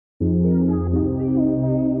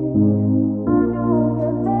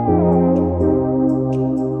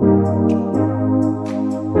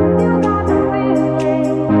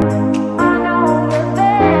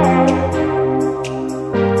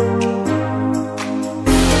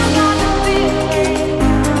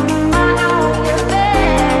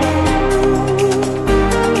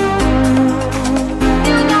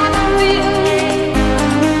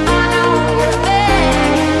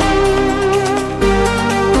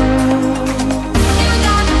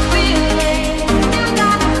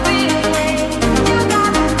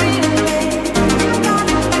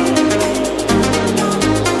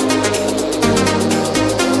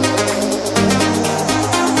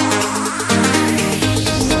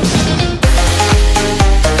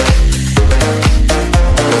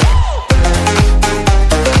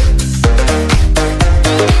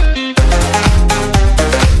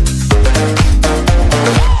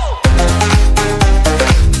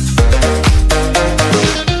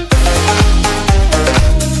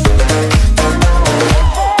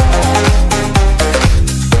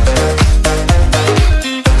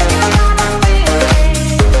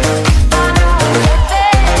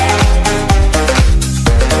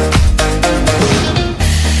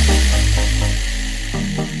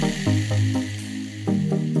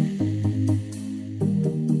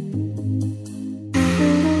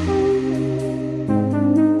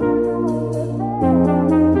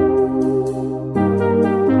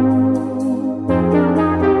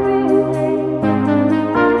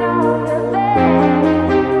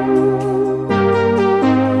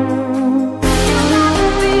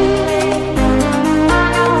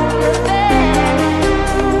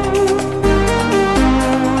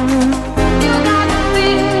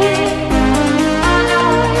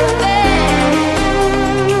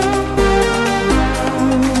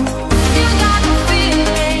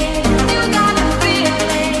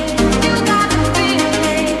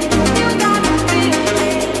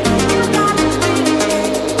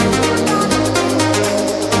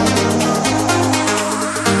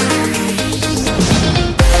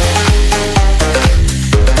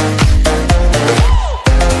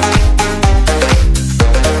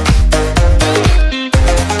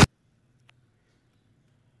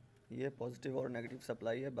Positive और negative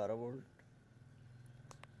supply है 12 volt,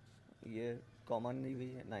 ये कॉमन नहीं हुई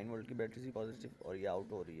है। 9 वोल्ट की बैटरी सी पॉजिटिव और ये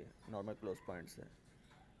आउट हो रही है नॉर्मल क्लोज पॉइंट से,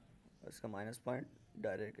 इसका माइनस पॉइंट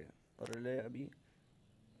डायरेक्ट है और रिले अभी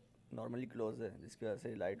नॉर्मली क्लोज है जिसकी वजह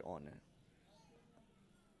से लाइट ऑन है।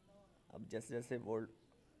 अब जैसे जैसे वोल्ट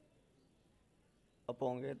अप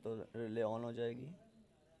होंगे तो रिले ऑन हो जाएगी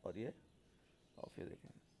और ये ऑफ। ये देखें,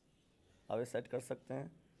 आप ये सेट कर सकते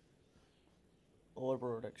हैं ओवर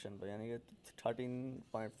प्रोटेक्शन पर, यानी कि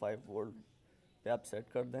 13.5 वोल्ट पे आप सेट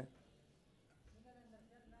कर दें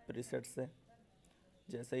प्रीसेट से।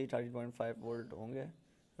 जैसे ही 13.5 वोल्ट होंगे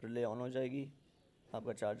रिले ऑन हो जाएगी,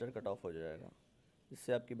 आपका चार्जर कट ऑफ हो जाएगा,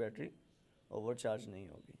 इससे आपकी बैटरी ओवर चार्ज नहीं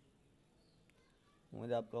होगी।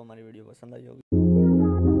 उम्मीद है आपको हमारी वीडियो पसंद आई होगी।